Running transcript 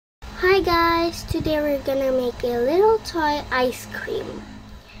Hi guys, today we're gonna make a little toy ice cream.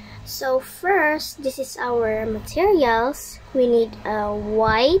 So first, this is our materials. We need a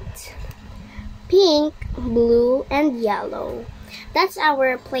white, pink, blue, and yellow. That's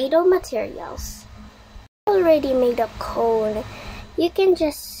our Play-Doh materials. Already made a cone. You can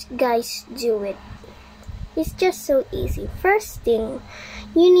just guys do it. It's just so easy. First thing,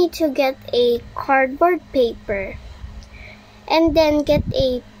 you need to get a cardboard paper and then get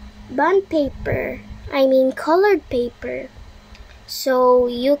a bond paper, colored paper, so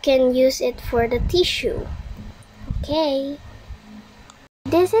you can use it for the tissue. Okay,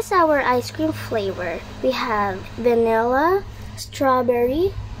 this is our ice cream flavor. We have vanilla,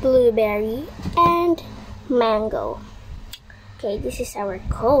 strawberry, blueberry, and mango. Okay, this is our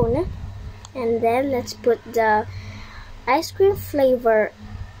cone, and then let's put the ice cream flavor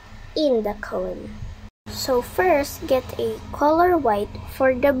in the cone. So first, get a color white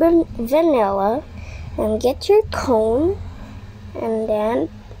for the vanilla and get your cone and then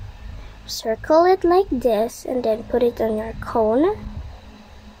circle it like this and then put it on your cone.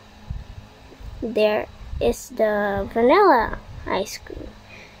 There is the vanilla ice cream.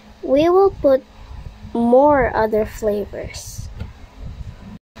 We will put more other flavors.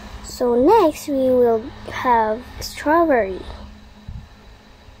 So next we will have strawberry.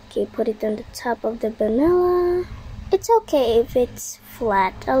 Okay, put it on the top of the vanilla. It's okay if it's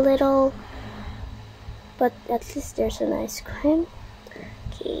flat a little, but at least there's an ice cream.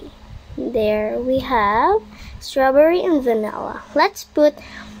 Okay, there we have strawberry and vanilla. Let's put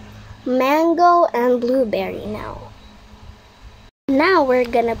mango and blueberry now. Now we're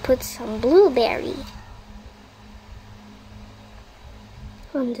gonna put some blueberry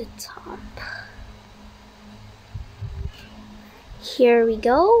on the top. Here we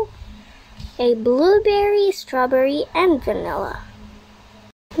go, a blueberry, strawberry, and vanilla.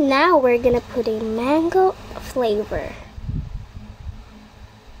 Now we're gonna put a mango flavor.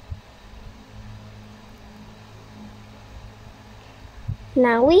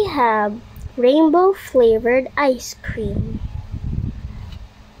 Now we have rainbow flavored ice cream.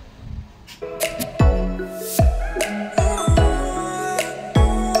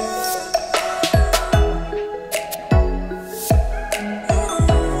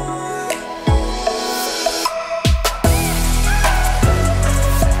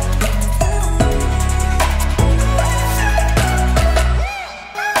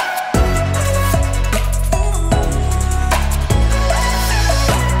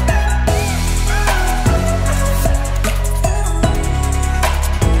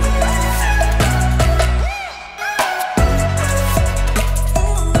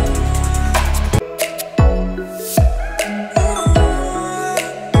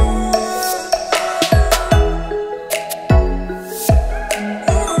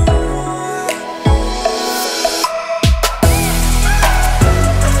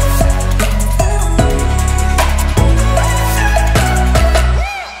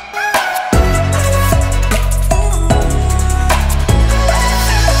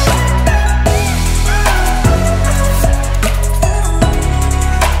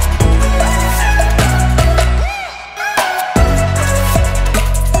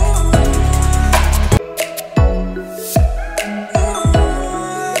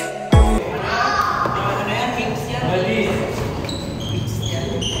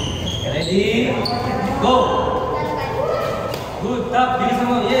 Ready, go. Good, tap, bilis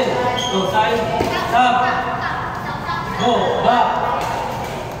mo, yes. Go, side, tap. Go, back.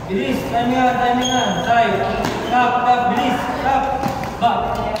 Bilis, time nga, side. Tap, bilis, tap, back.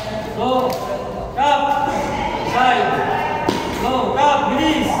 Go, tap, side. Go, tap,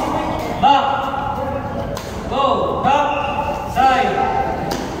 bilis, back. Go, tap, side.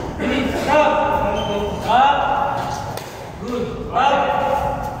 Bilis, tap, back. Good, back.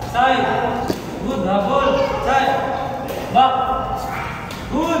 Side. Good. Habol. Side. Back.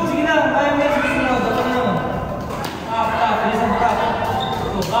 Good. Sige lang. Kaya mo yan. Susunod. Dapat naman. Tap. Bilisan mo tap.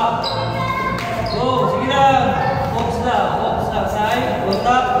 Go. Back. Go. Sige lang. Focus lang. Side. Go.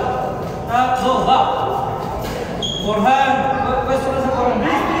 Tap. Go. Back. Forehand. Pwesto ka sa forehand.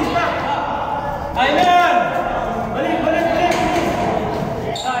 Bilis. Back. Kaya na yan. Balik.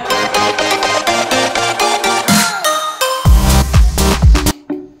 Side.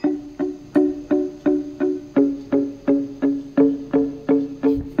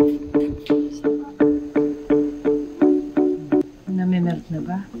 Nami-melt na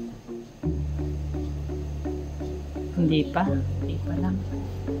ba? Hindi pa lang.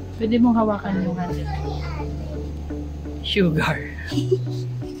 Pwede mong hawakan yung handle. Sugar.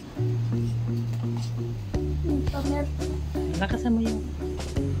 Lakasan mo yung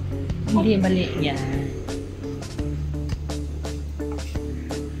Hindi, mali yan.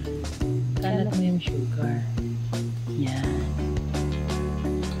 Kalat mo yung sugar. Yan.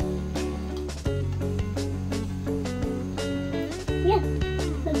 Yan.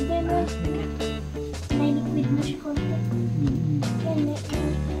 Lagyan mo. May liquid na siya konti.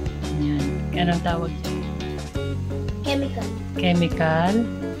 Yan. Anong tawag siya? Chemical. Chemical?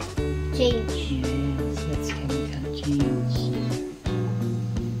 Change. Yes, that's chemical change.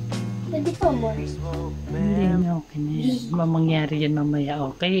 Pwede pa more. Hindi na, okay na yan. Mamangyari yan mamaya.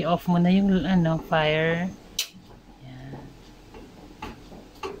 Okay, off mo na yung fire. Yan.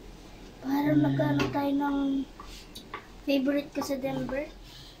 Para magkaroon tayo ng favorite ko sa Denver.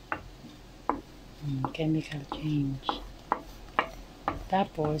 Chemical change.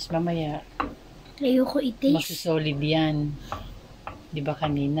 Tapos, mamaya, Ayoko i-taste. masusolid yan. Di ba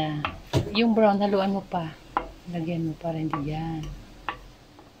kanina? Yung brown, haluan mo pa. Lagyan mo para hindi yan.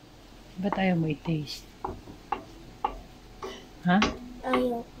 Ba't ayaw mo i-taste? Ha?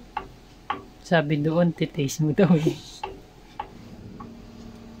 Ayoko. Sabi doon, titaste mo daw eh.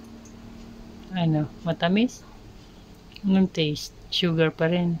 Ano? Matamis? Anong taste? Sugar pa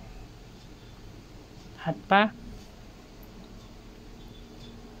rin. Hot pa?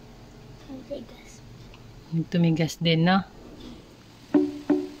 Ang tigas. Tumigas din, no?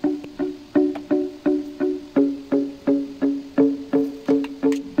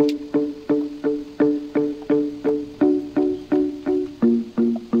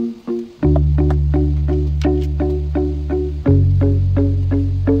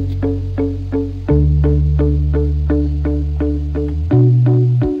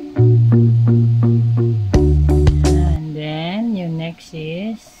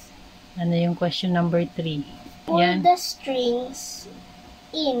 Ano yung question number 3? Pull Yan. the strings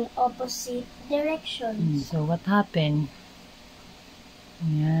in opposite directions. So, what happened?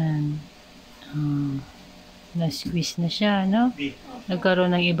 Yan. Na-squeeze na siya, no?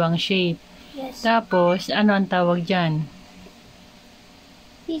 Nagkaroon ng ibang shape. Yes. Tapos, ano ang tawag dyan?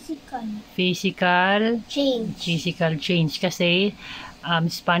 Physical. Physical Change. Physical change. Kasi,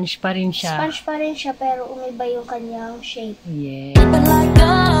 sponge pa rin siya. Sponge pa rin siya pero umiba yung kanyang shape. Yeah.